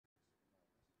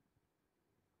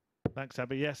Thanks,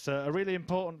 Abby. Yes, a really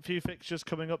important few fixtures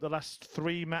coming up, the last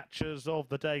 3 matches of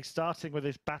the day, starting with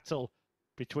this battle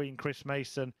between Chris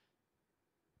Mason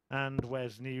and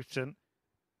Wes Newton.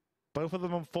 Both of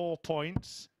them on 4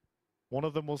 points. One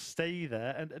of them will stay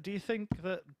there. And do you think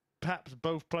that perhaps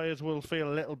both players will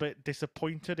feel a little bit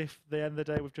disappointed if they end the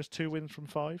day with just 2 wins from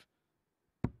 5?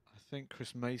 I think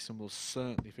Chris Mason will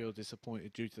certainly feel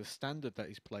disappointed due to the standard that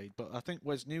he's played, but I think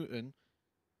Wes Newton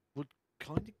would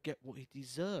kind of get what he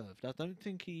deserved. I don't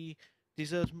think he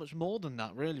deserves much more than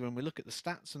that, really. When we look at the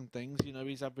stats and things, you know,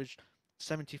 he's averaged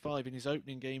 75 in his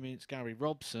opening game against Gary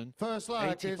Robson, First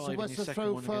leg, 85 in his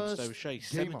second one against O'Shea,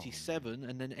 77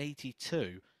 and then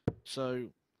 82. So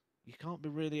you can't be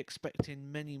really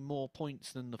expecting many more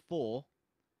points than the 4.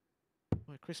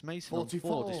 Well, Chris Mason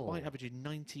 44. on 4, despite averaging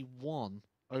 91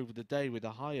 over the day with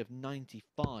a high of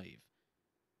 95.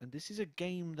 And this is a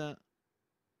game that,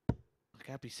 like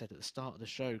Abby said at the start of the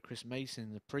show, Chris Mason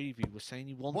in the preview was saying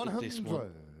he wanted 100. this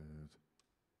one.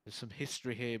 There's some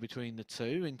history here between the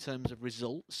two in terms of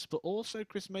results, but also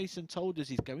Chris Mason told us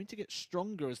he's going to get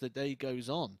stronger as the day goes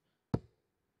on.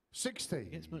 60. If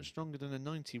he gets much stronger than a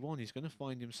 91, he's going to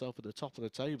find himself at the top of the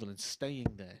table and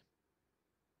staying there.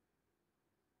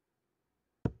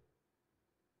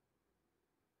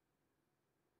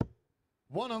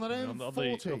 On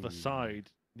the other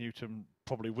side, Newton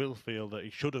probably will feel that he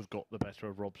should have got the better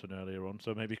of Robson earlier on,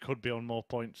 so maybe could be on more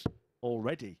points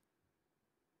already.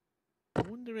 I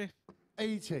wonder if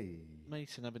 80.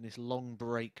 Mason having this long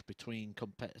break between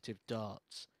competitive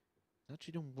darts has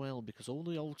actually done well, because all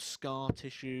the old scar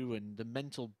tissue and the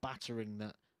mental battering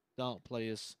that dart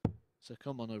players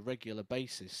succumb on a regular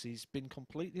basis, he's been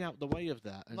completely out the way of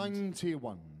that. And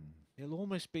 91. it'll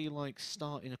almost be like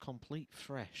starting a complete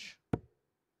fresh.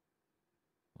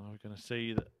 Well, we're going to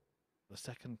see the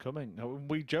second coming.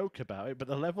 We joke about it, but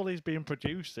the level he's been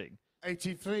producing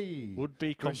 83. would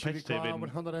be competitive in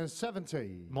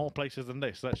 170. more places than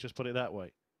this. Let's just put it that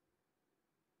way.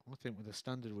 I think with the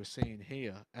standard we're seeing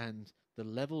here and the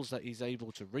levels that he's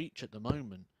able to reach at the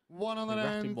moment,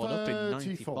 wrapping one up in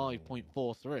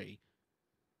 95.43,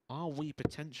 are we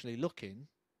potentially looking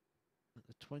at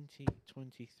the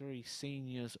 2023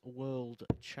 Seniors World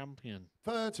Champion?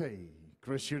 30.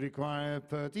 Chris, you require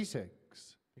 36.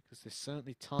 Because there's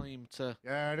certainly time to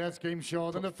that's game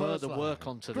short in the put first further work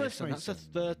onto Chris this, and that's a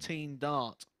 13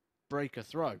 dart breaker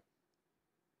throw.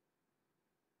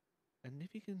 And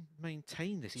if he can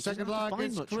maintain this, he doesn't have to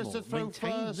find much more.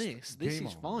 Maintain this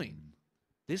is fine.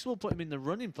 This will put him in the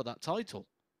running for that title.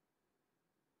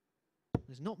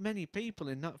 There's not many people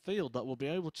in that field that will be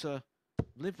able to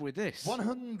live with this.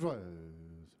 100.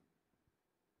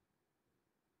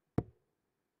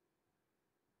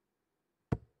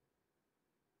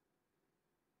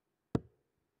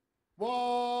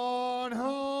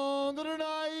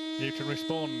 Newton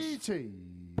responds.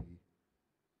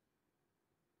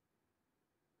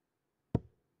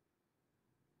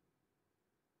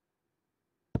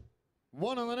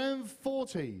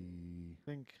 140. I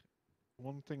think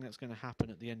one thing that's going to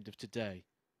happen at the end of today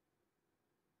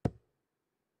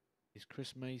is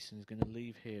Chris Mason is going to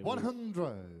leave here 100.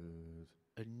 with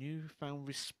a newfound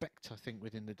respect, I think,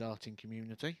 within the darting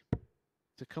community.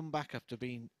 To come back after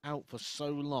being out for so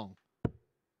long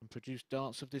and produce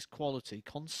darts of this quality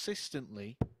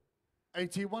consistently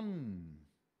 81.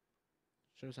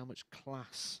 shows how much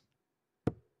class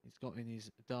he's got in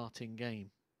his darting game.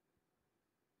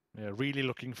 Yeah, really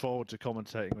looking forward to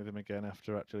commentating with him again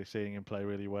after actually seeing him play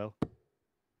really well.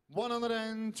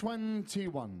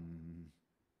 121.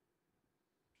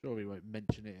 Sure he won't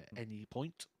mention it at any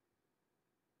point.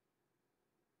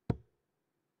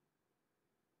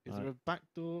 Is there a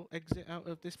backdoor exit out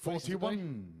of this place 41. Today?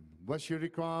 Wes, you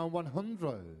require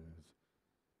 100.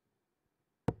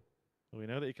 We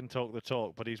know that he can talk the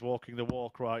talk, but he's walking the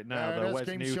walk right now. That's Wes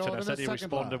game Newton, short I in said the he second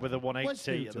responded leg. with a Wes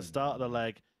 180 at the Newton. start of the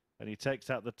leg, and he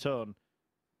takes out the ton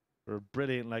for a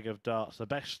brilliant leg of darts, the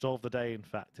best of the day, in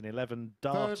fact, an 11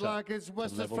 darter. Third leg is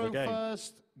Wes to throw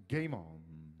first. Game on.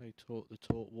 They talk the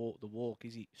talk, walk the walk.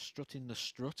 Is he strutting the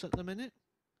strut at the minute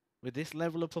with this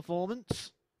level of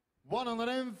performance?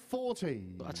 140.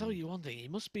 But I tell you one thing, he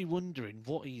must be wondering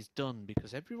what he's done,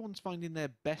 because everyone's finding their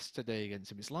best today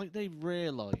against him. It's like they've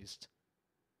realised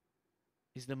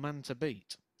he's the man to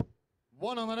beat.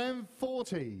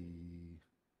 140.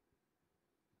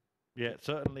 Yeah,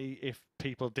 certainly if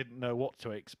people didn't know what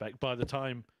to expect, by the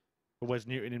time Wes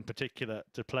Newton in particular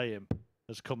to play him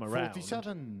has come around,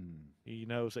 47. he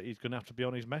knows that he's going to have to be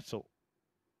on his mettle.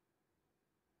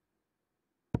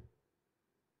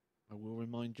 I will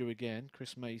remind you again,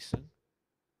 Chris Mason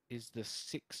is the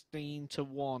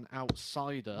 16-1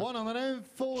 outsider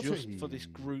 140. just for this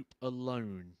group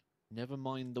alone. Never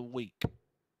mind the week.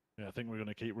 Yeah, I think we're going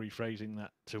to keep rephrasing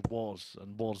that to was,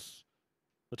 and was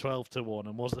the 12-1,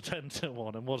 and was the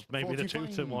 10-1, and was maybe the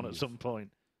 2-1 at some point.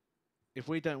 If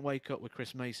we don't wake up with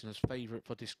Chris Mason as favourite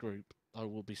for this group, I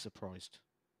will be surprised.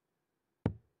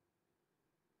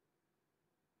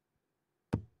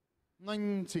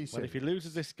 96. Well, if he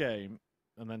loses this game,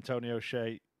 and then Tony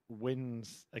O'Shea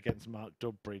wins against Mark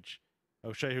Dubbridge,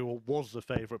 O'Shea, who was the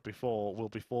favourite before, will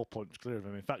be 4 points clear of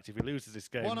him. In fact, if he loses this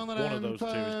game, one of those two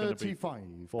is going to be 4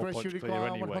 points clear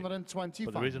anyway.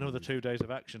 125. But there is another 2 days of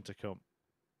action to come.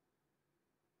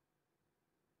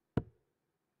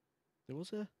 There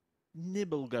was a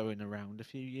nibble going around a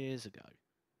few years ago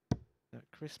that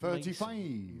Chris 35.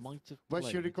 Mason might have West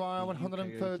played Uruguay the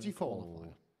 134. UK Open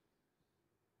qualifier.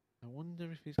 I wonder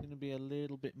if he's going to be a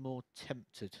little bit more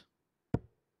tempted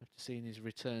after seeing his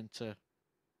return to sort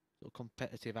of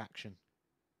competitive action.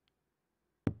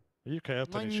 The UK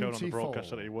Open is shown on the 94. broadcast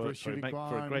that he worked for. It'd make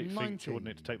for a great feature, wouldn't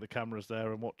it, to take the cameras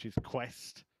there and watch his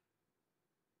quest.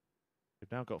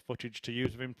 We've now got footage to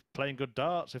use of him playing good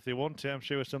darts if they want to. I'm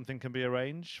sure something can be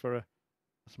arranged for a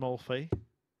small fee.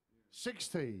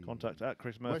 60. Contact at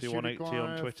Chris Murphy 180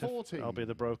 on Twitter. 40. I'll be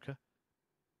the broker.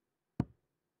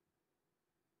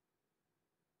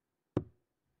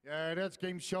 Yeah, that's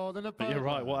game short and a But you're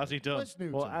right. What has he done? Wes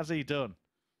Newton. What has he done?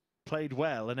 Played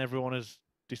well, and everyone has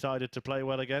decided to play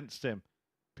well against him.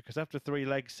 Because after 3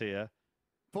 legs here,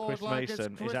 Forward Chris leg, it's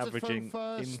Mason is Christopher averaging in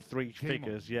first. 3 Game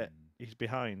figures, on. yet he's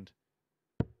behind.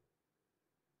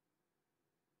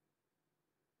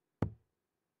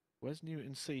 Wes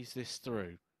Newton sees this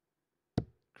through.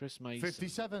 Chris Mason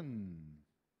 57.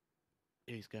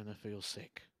 is going to feel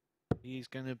sick. He's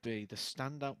going to be the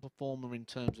standout performer in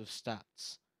terms of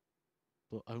stats,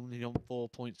 but only on 4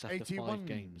 points after 81. 5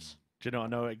 games. Do you know, I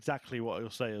know exactly what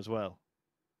he'll say as well.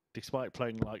 Despite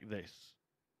playing like this,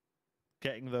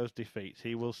 getting those defeats,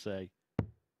 he will say,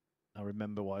 I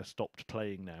remember why I stopped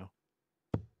playing now.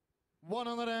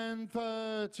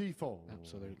 134.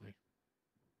 Absolutely.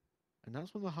 And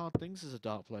that's one of the hard things as a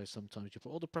dart player sometimes. You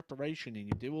put all the preparation in,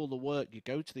 you do all the work, you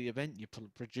go to the event, you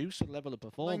produce a level of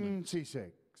performance,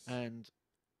 96. and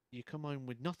you come home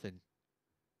with nothing.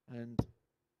 And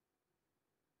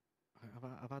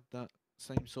I've had that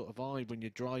same sort of vibe when you're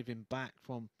driving back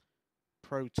from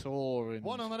Pro Tour and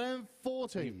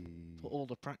 140. you've put all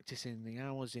the practice in, the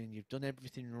hours in, you've done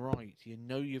everything right. You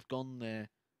know you've gone there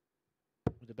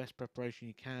with the best preparation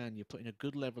you can. You're putting a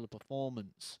good level of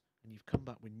performance, and you've come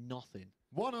back with nothing.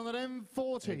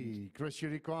 140. Chris, you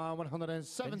require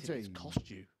 170. It's cost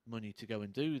you money to go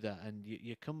and do that, and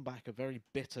you come back a very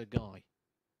bitter guy.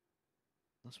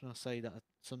 That's when I say that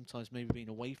sometimes maybe being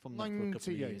away from that for a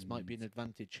couple of years might be an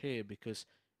advantage here, because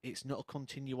it's not a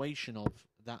continuation of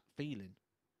that feeling.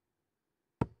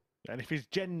 And if he's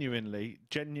genuinely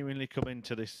come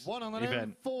into this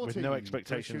event with no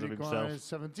expectations of himself,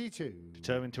 72.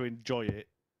 determined to enjoy it,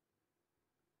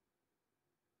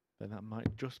 then that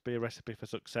might just be a recipe for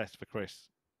success for Chris.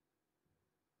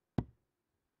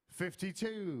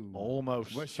 52.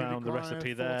 Almost Wes found the Uruguay,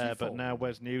 recipe there, but 44. now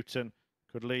Wes Newton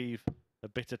could leave a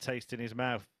bitter taste in his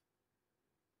mouth.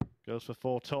 Goes for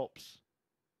 4 tops.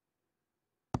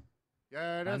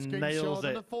 Yeah, that's And game nails short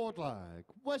in it. the forward leg.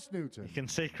 Wes Newton. You can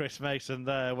see Chris Mason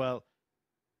there. Well,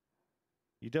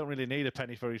 you don't really need a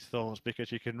penny for his thoughts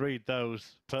because you can read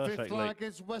those Fifth perfectly. leg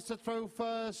is West to throw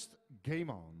first. Game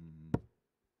on.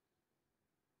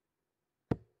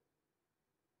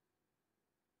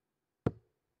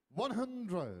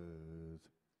 $100.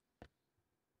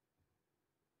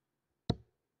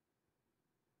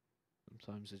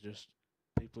 Sometimes they're just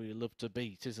people you love to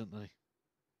beat, isn't they?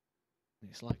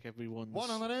 It's like everyone's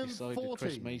decided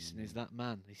Chris Mason is that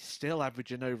man. He's still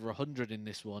averaging over 100 in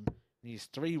this one. And he's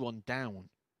 3-1 down.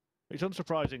 It's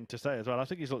unsurprising to say as well. I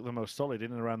think he's looked the most solid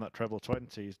in and around that treble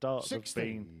 20. His darts 60. have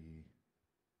been...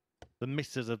 The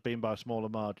misses have been by a smaller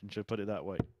margin, should put it that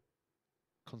way.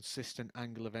 Consistent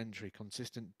angle of entry,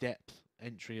 consistent depth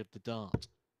entry of the dart.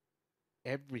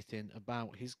 Everything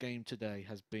about his game today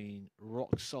has been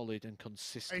rock solid and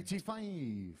consistent.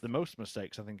 85. The most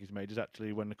mistakes I think he's made is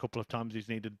actually when a couple of times he's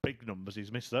needed big numbers,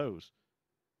 he's missed those.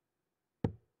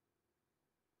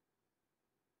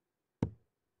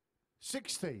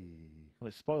 60. Well,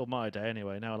 it spoiled my day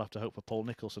anyway. Now I'll have to hope for Paul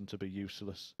Nicholson to be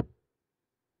useless.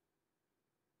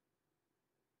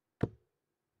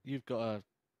 You've got a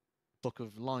book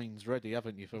of lines ready,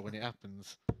 haven't you, for when it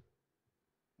happens?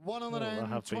 121. Well,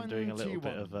 I have been doing a little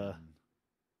bit of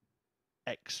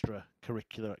extra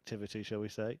curricular activity, shall we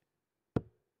say.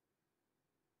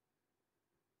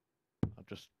 I've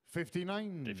just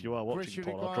 59. If you are Chris, watching,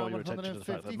 you Paul, I'll draw your require attention to the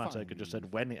fact that Matt Oaker just 155.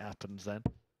 said when it happens then.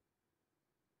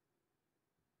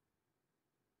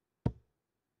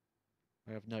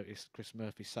 I have noticed Chris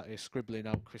Murphy sat here scribbling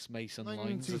out Chris Mason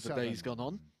lines as the day's gone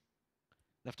on. 97.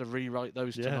 Have to rewrite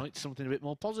those Yeah. tonight, something a bit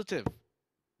more positive.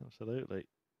 Absolutely.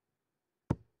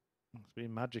 It's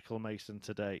been magical, Mason,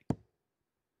 today.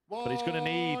 But he's going to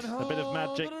need a bit of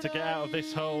magic to get out of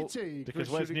this hole, 180. because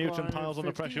Chris, Wes you Newton require piles on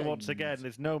the pressure once 58. again.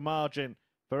 There's no margin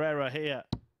for error here.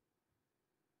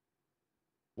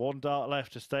 One dart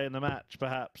left to stay in the match,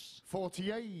 perhaps.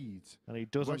 48. And he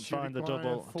doesn't Wes, you find the require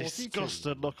double. 42.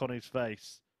 Disgusted look on his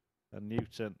face. And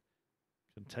Newton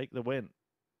can take the win.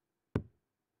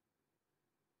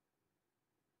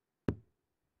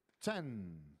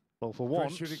 10. Well, for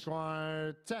Chris, you once,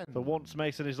 require 10.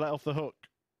 Mason is let off the hook.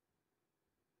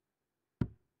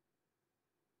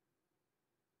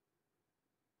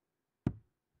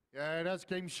 Yeah, that's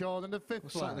game short in the I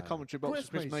fifth. sat in the flag. commentary box with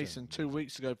Chris Mason 2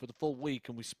 weeks ago for the full week,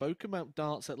 and we spoke about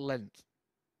darts at length.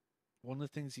 One of the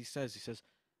things he says,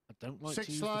 I don't like to Six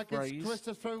use the flag, phrase, it's Chris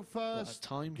to throw but first. at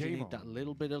times you Game need that on.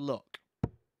 little bit of luck.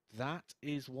 That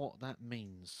is what that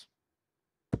means.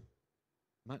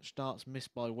 Match darts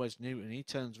missed by Wes Newton. He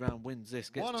turns around, wins this,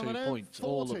 gets 2 points.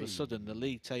 All of a 140. sudden, the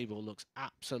league table looks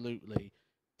absolutely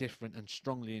different and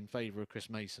strongly in favour of Chris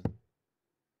Mason.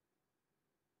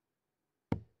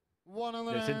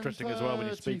 It's interesting as well when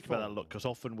you speak about that look, because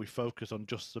often we focus on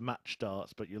just the match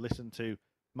starts, but you listen to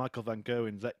Michael Van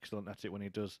Goen's excellent at it when he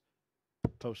does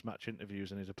post-match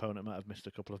interviews, and his opponent might have missed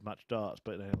a couple of match darts,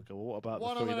 but then he'll go, well, what about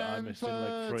the 3 that I missed in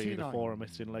leg 3, the 4 I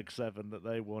missed in leg 7 that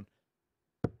they won?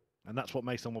 And that's what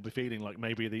Mason will be feeling like.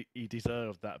 Maybe he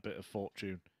deserved that bit of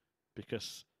fortune,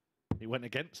 because he went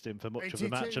against him for much of the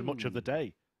match and much of the 82.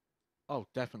 day. Oh,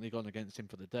 definitely gone against him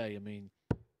for the day. I mean,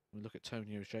 when we look at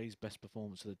Tony O'Shea's best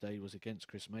performance of the day was against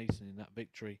Chris Mason in that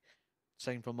victory.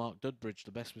 Same from Mark Dudbridge.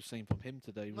 The best we've seen from him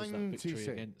today was that victory 96.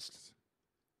 against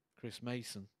Chris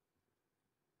Mason.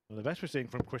 Well, the best we're seeing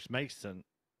from Chris Mason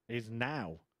is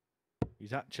now.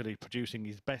 He's actually producing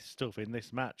his best stuff in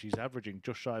this match. He's averaging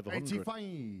just shy of 100.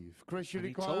 85. Chris, you And he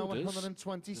require told us at the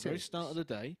 126. very start of the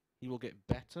day, he will get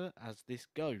better as this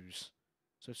goes.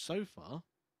 So far,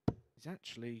 he's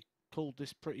actually called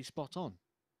this pretty spot on.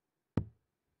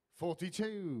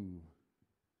 42.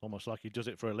 Almost like he does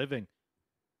it for a living.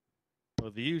 Well,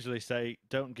 they usually say,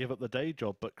 don't give up the day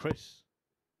job, but Chris,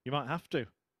 you might have to.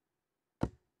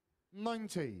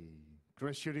 90.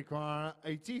 Chris, you require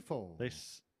 84.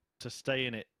 This to stay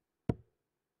in it.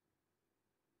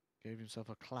 Gave himself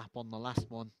a clap on the last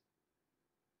one.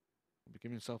 He'll be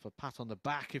giving himself a pat on the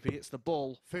back if he hits the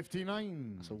ball.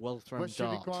 59. That's a well-thrown Chris, you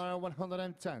dart. require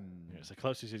 110. Yeah, it's the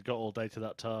closest he's got all day to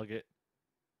that target.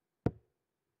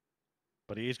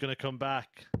 But he is going to come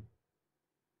back.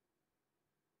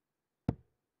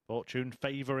 Fortune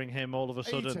favouring him all of a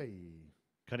sudden. 80.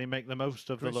 Can he make the most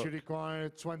of the Chris, look? you require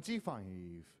 25.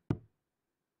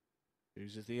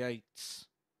 Uses the 8s.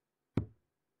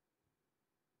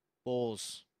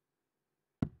 4s.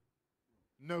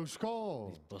 No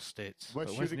score. He's bust it. Wes,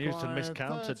 But you Wes Newton require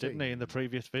miscounted, didn't he, in the 30.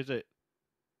 previous visit?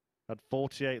 Had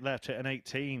 48 left, hit an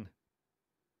 18.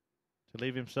 To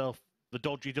leave himself the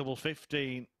dodgy double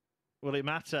 15. Will it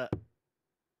matter?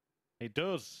 It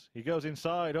does. He goes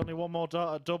inside. Only one more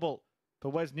dart at double for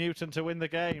Wes Newton to win the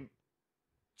game.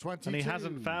 22. And he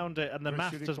hasn't found it, and the Chris,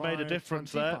 maths you has made a require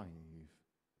difference 25. there.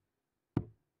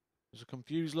 There's a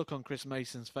confused look on Chris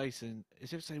Mason's face, and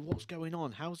as if to say, what's going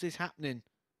on? How's this happening?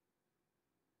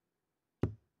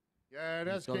 Yeah,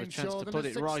 that's He's got a game chance short to in put the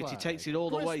it sixth right. He flag. takes it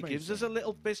all the Chris way. Gives us a Mason.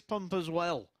 little fist pump as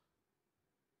well.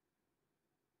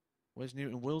 Wes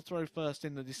Newton will throw first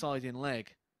in the deciding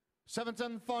leg.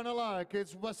 7-10 final leg.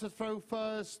 It's Wes to throw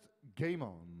first. Game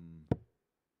on.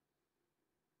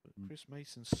 Chris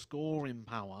Mason's scoring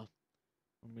power,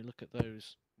 when we look at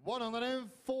those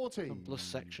 140. couple of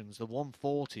sections, the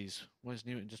 140s, Wes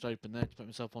Newton just opened there to put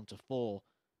himself onto 4.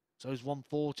 So those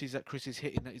 140s that Chris is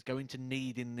hitting that he's going to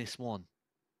need in this one.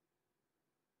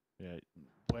 Yeah,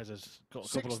 Wes has got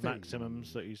a couple of 60.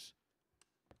 maximums that he's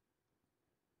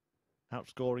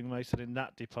outscoring Mason in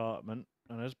that department,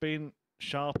 and has been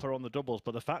sharper on the doubles.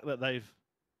 But the fact that they've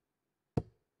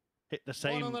hit the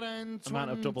same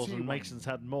amount of doubles and Mason's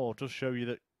had more does show you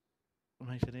that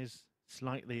Mason is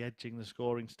slightly edging the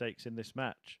scoring stakes in this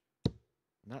match.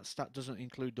 And that stat doesn't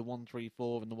include the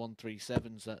 134 and the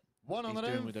 137s that he's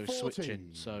doing with those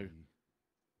switching. So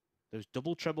those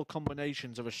double treble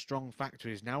combinations are a strong factor.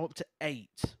 He's now up to 8.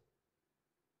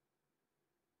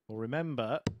 Well,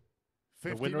 remember,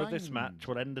 the winner of this 59. match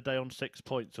will end the day on 6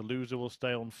 points. The loser will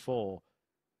stay on 4.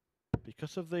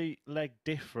 Because of the leg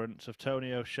difference of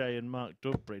Tony O'Shea and Mark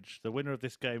Dudbridge, the winner of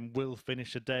this game will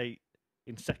finish a day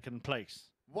in second place.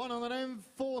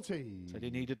 140. Said he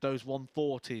needed those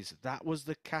 140s. That was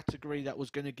the category that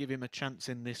was going to give him a chance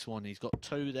in this one. He's got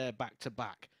 2 there back to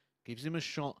back. Gives him a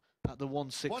shot at the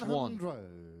 161.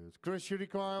 100. Chris, you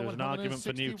require There was an argument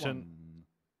for Newton.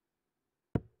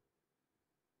 161.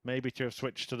 Maybe to have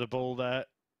switched to the bull there,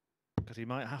 because he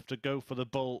might have to go for the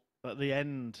bull at the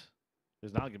end.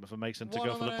 There's an argument for Mason to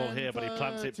go for the bull here, but he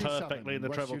plants it perfectly in the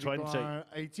treble 20.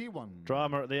 81.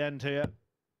 Drama at the end here.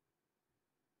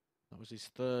 That was his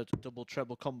 3rd double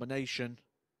treble combination.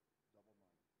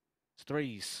 It's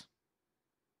 3s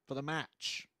for the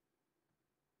match.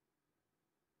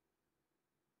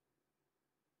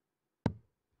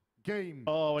 Game.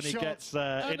 Oh, and he shot, gets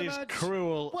there. and It the is match,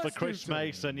 cruel for Wes Chris Newton.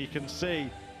 Mason. You can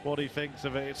see what he thinks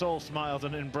of it. It's all smiles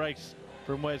and embrace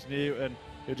from Wes Newton,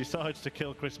 who decides to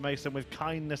kill Chris Mason with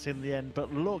kindness in the end.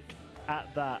 But look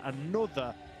at that.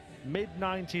 Another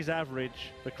mid-90s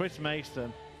average for Chris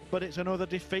Mason. But it's another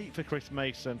defeat for Chris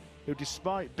Mason, who,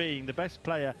 despite being the best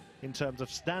player in terms of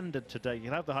standard today,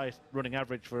 he'll have the highest running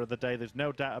average for the day. There's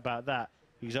no doubt about that.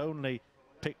 He's only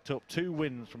picked up 2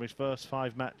 wins from his first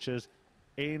 5 matches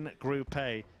in Group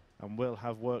A, and will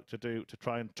have work to do to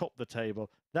try and top the table.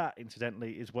 That,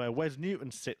 incidentally, is where Wes Newton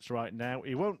sits right now.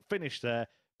 He won't finish there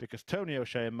because Tony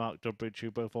O'Shea and Mark Dudbridge, who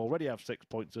both already have 6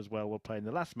 points as well, will play in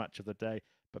the last match of the day.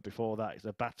 But before that is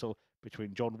a battle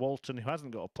between John Walton, who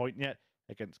hasn't got a point yet,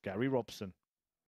 against Gary Robson.